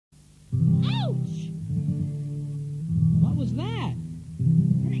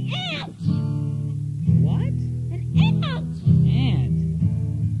An ant! What? An ant! Ant.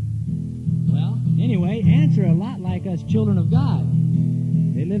 Well, anyway, ants are a lot like us children of God.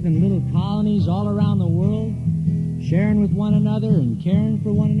 They live in little colonies all around the world, sharing with one another and caring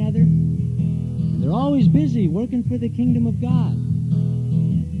for one another. And they're always busy working for the kingdom of God.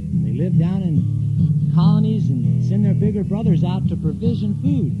 They live down in colonies and send their bigger brothers out to provision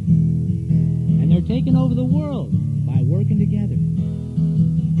food. And they're taking over the world by working together.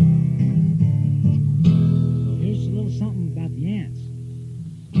 So here's a little something about the ants.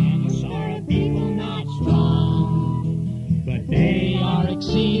 Ants are a people not strong, but they are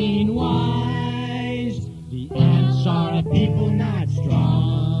exceeding wise. The ants are a people not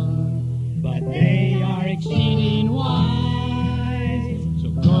strong, but they are exceeding wise. So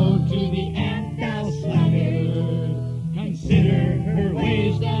go to the ant, thou sluggard, consider her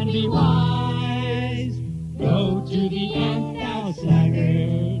ways and be wise. Go to the ant, thou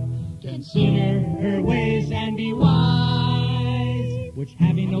sluggard, consider her ways and be wise. Which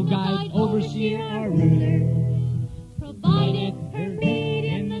having no guide, overseer, or ruler, Provideth her meat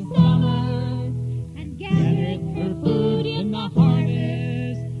in the summer, and gathereth her food in the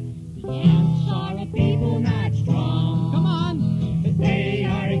harvest. The ants are a people not strong, come on, but they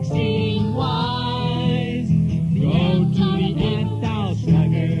are exceeding wise. Go to the ant, thou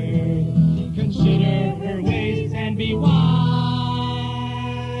sluggard, consider her ways and be wise.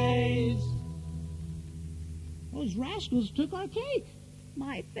 those rascals took our cake.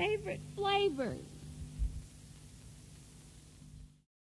 My favorite flavors.